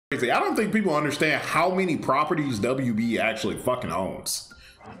I don't think people understand how many properties WB actually fucking owns.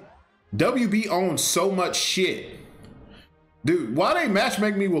 WB owns so much shit. Dude, why they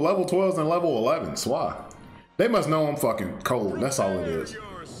matchmake me with level 12s and level 11s? Why? They must know I'm fucking cold. That's all it is.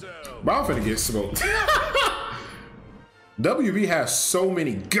 Bro, I'm finna get smoked. WB has so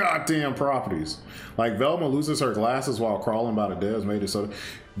many goddamn properties. Like Velma loses her glasses while crawling by the devs made it so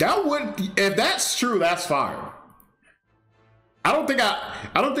that would, if that's true, that's fire. I don't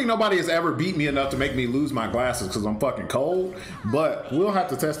think nobody has ever beat me enough to make me lose my glasses because I'm fucking cold, but we'll have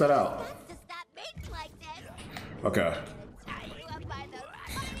to test that out. Okay.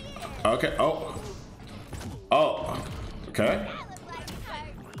 Okay. Oh. Oh. Okay.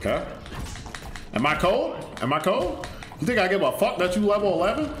 Okay. Am I cold? Am I cold? You think I give a fuck that you level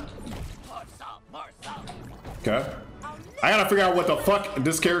 11? Okay. I gotta figure out what the fuck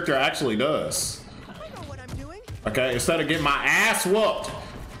this character actually does. Okay, instead of getting my ass whooped.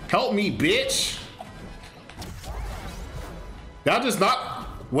 Help me, bitch. Y'all just not...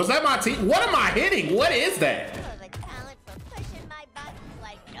 Was that my team? What am I hitting? What is that?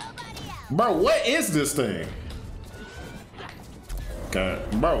 Bro, what is this thing? Okay,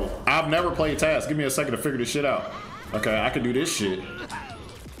 bro, I've never played Task. Give me a second to figure this shit out. Okay, I can do this shit.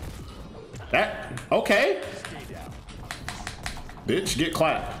 That... Okay. Bitch, get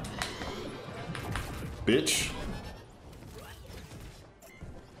clapped. Bitch.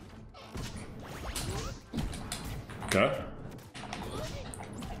 Okay.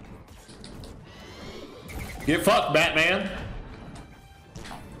 Get fucked, Batman.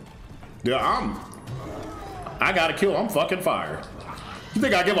 Yeah, I got a kill. I'm fucking fired. You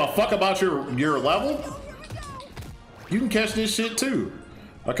think I give a fuck about your level? You can catch this shit too.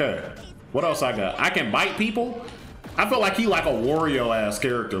 Okay. What else I got? I can bite people? I feel like he like a Wario ass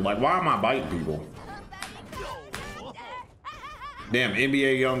character. Like, why am I biting people? Damn,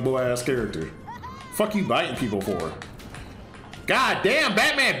 NBA young boy ass character. Fuck you biting people for? God damn,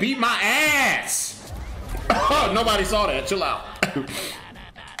 Batman beat my ass. Oh, nobody saw that. Chill out.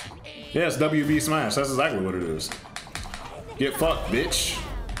 Yes, WB Smash. That's exactly what it is. Get fucked, bitch.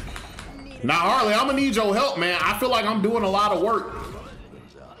 Now, Harley, I'm gonna need your help, man. I feel like I'm doing a lot of work.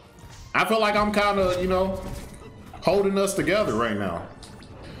 I feel like I'm kind of, you know, holding us together right now.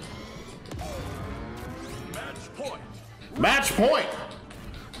 Match point.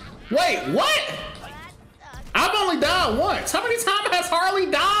 Wait, what? I've only died once. How many times has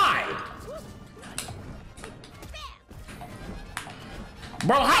Harley died?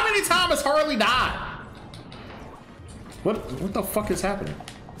 Bro, how many times has Harley died? What the fuck is happening?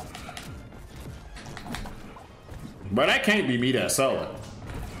 Bro, that can't be me that's selling.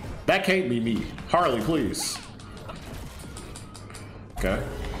 That can't be me. Harley, please. Okay.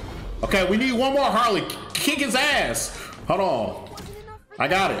 Okay, we need one more Harley. Kick his ass. Hold on. I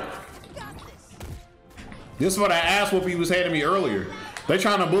got it. This is what I asked what he was handing me earlier. They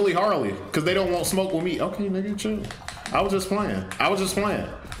trying to bully Harley because they don't want smoke with me. Okay, nigga, chill. I was just playing. I was just playing.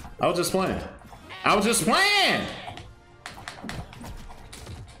 I was just playing. I was just playing.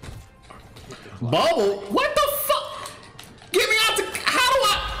 Bubble? What the fuck? Get me out the... How do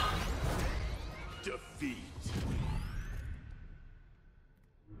I... Defeat.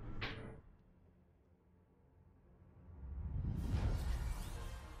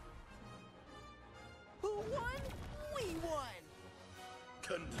 Who won? We won.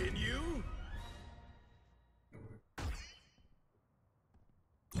 Continue.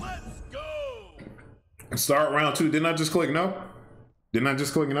 Let's go. Start round 2. Didn't I just click no? Didn't I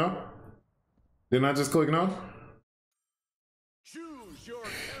just click no? Didn't I just click no? Choose your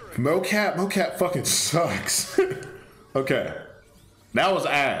Mocap fucking sucks. Okay. That was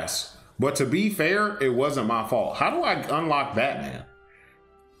ass. But to be fair, it wasn't my fault. How do I unlock Batman?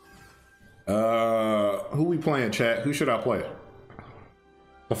 Who we playing, chat? Who should I play?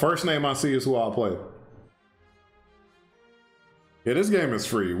 The first name I see is who I'll play. Yeah, this game is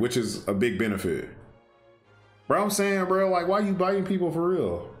free, which is a big benefit. Bro, I'm saying, bro, like, why you biting people for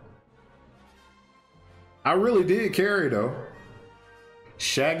real? I really did carry, though.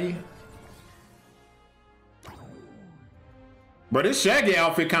 Shaggy. But this Shaggy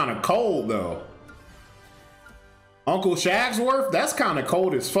outfit kind of cold, though. Uncle Shagsworth? That's kind of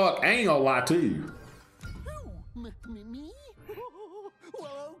cold as fuck. I ain't gonna lie to you. Me?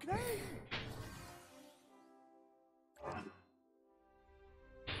 Well, okay.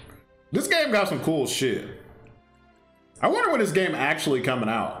 This game got some cool shit. I wonder when this game actually coming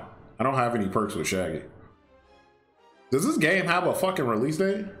out. I don't have any perks with Shaggy. Does this game have a fucking release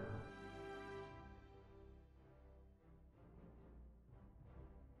date?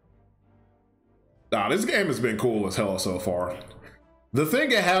 Nah, this game has been cool as hell so far. The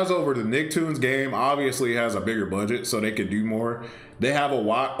thing it has over the Nicktoons game obviously has a bigger budget, so they can do more. They have a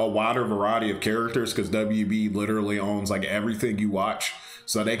wider variety of characters because WB literally owns like everything you watch,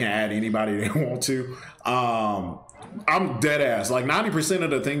 so they can add anybody they want to. I'm dead ass. Like 90% of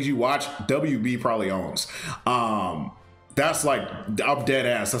the things you watch, WB probably owns. That's like, I'm dead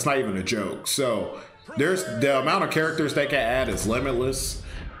ass. That's not even a joke. So there's the amount of characters they can add is limitless.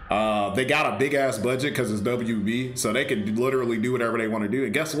 They got a big ass budget because it's WB, so they can literally do whatever they want to do.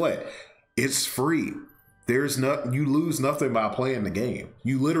 And guess what? It's free. There's no, you lose nothing by playing the game.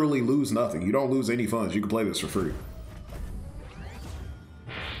 You literally lose nothing. You don't lose any funds. You can play this for free.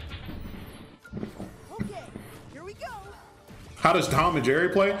 Okay, here we go. How does Tom and Jerry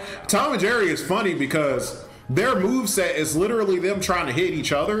play? Tom and Jerry is funny because their moveset is literally them trying to hit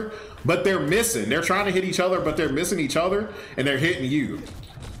each other, but they're missing. They're trying to hit each other, but they're missing each other, and they're hitting you.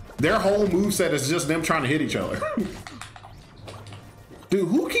 Their whole moveset is just them trying to hit each other. Dude,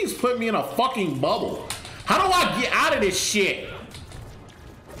 who keeps putting me in a fucking bubble? How do I get out of this shit?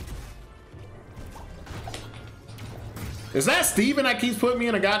 Is that Steven that keeps putting me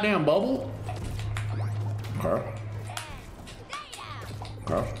in a goddamn bubble? Okay.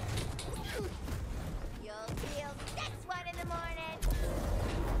 Okay. You'll feel this one in the morning.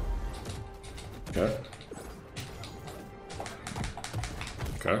 Okay.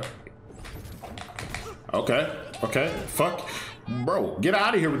 Okay. Okay. Okay. Fuck. Bro, get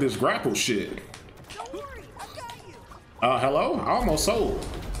out of here with this grapple shit. Don't worry, I got you. Hello? I almost sold.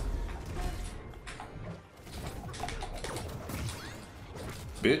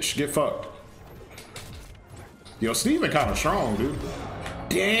 Bitch, get fucked. Yo, Steven kind of strong, dude.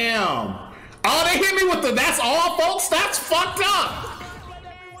 Damn. Oh, they hit me with the that's all, folks? That's fucked up.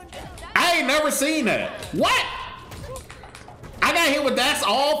 I ain't never seen that. What? I got hit with that's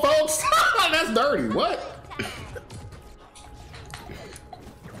all, folks? That's dirty. What?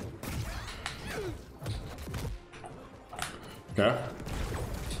 Okay.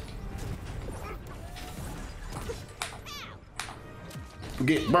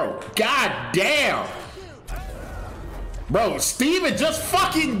 Get, bro. God damn. Bro, Steven just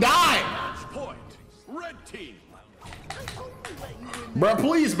fucking died. Point. Red team. Bro,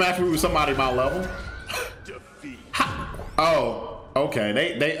 please match me with somebody my level. Defeat. Oh, okay.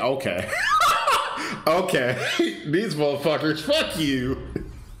 They okay. Okay. These motherfuckers, fuck you.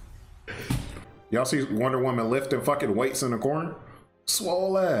 Y'all see Wonder Woman lifting fucking weights in the corner?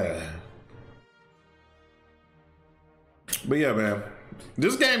 Swole ass. But yeah, man.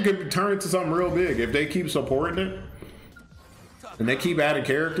 This game could turn into something real big if they keep supporting it. And they keep adding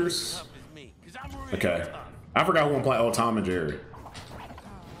characters. Okay. I forgot who I'm playing. Oh, Tom and Jerry.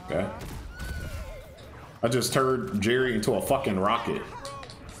 Okay. I just turned Jerry into a fucking rocket.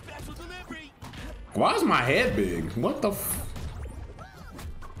 Why is my head big? What the f...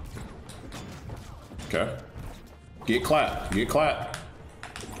 Okay. Get clapped. Get clapped.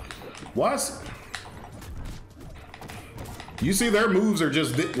 What? You see their moves are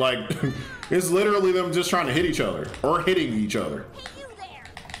just like... It's literally them just trying to hit each other. Or hitting each other.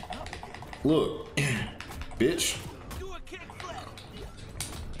 Look. Bitch.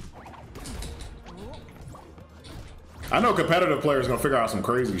 I know competitive players gonna figure out some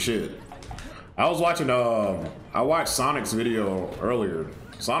crazy shit. I was watching, I watched Sonic's video earlier.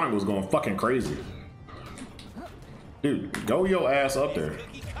 Sonic was going fucking crazy. Dude, go your ass up there.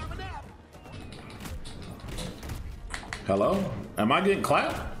 Hello? Am I getting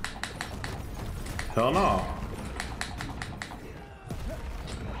clapped? Hell no.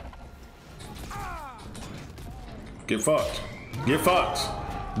 Get fucked. Get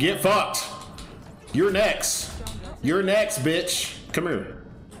fucked. Get fucked. You're next. You're next, bitch. Come here.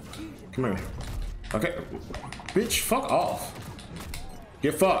 Come here. Okay. Bitch, fuck off.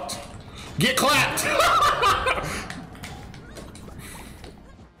 Get fucked. Get clapped.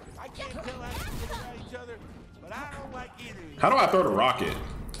 How do I throw the rocket?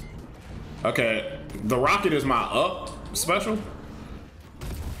 Okay, the rocket is my up special.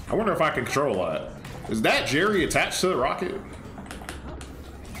 I wonder if I can control that. Is that Jerry attached to the rocket?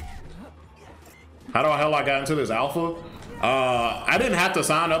 How the hell I got into this alpha? I didn't have to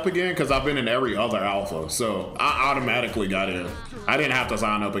sign up again because I've been in every other alpha, so I automatically got in. I didn't have to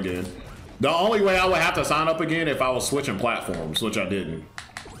sign up again. The only way I would have to sign up again if I was switching platforms, which I didn't.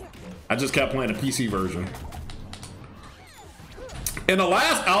 I just kept playing the PC version. In the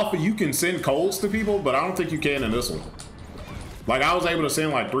last alpha, you can send codes to people, but I don't think you can in this one. Like, I was able to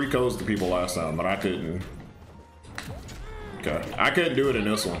send like 3 codes to people last time, but I couldn't. Okay, I couldn't do it in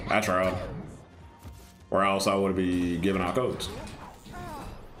this one. I tried. Or else I would be giving out codes.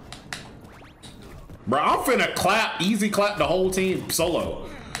 Bro, I'm finna clap, easy clap the whole team solo.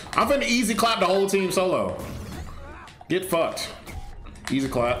 I'm finna easy clap the whole team solo. Get fucked. Easy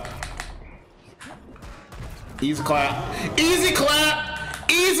clap. Easy clap. Easy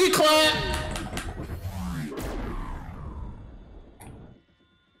clap. Easy clap.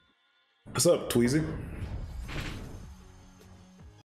 What's up, Tweezy?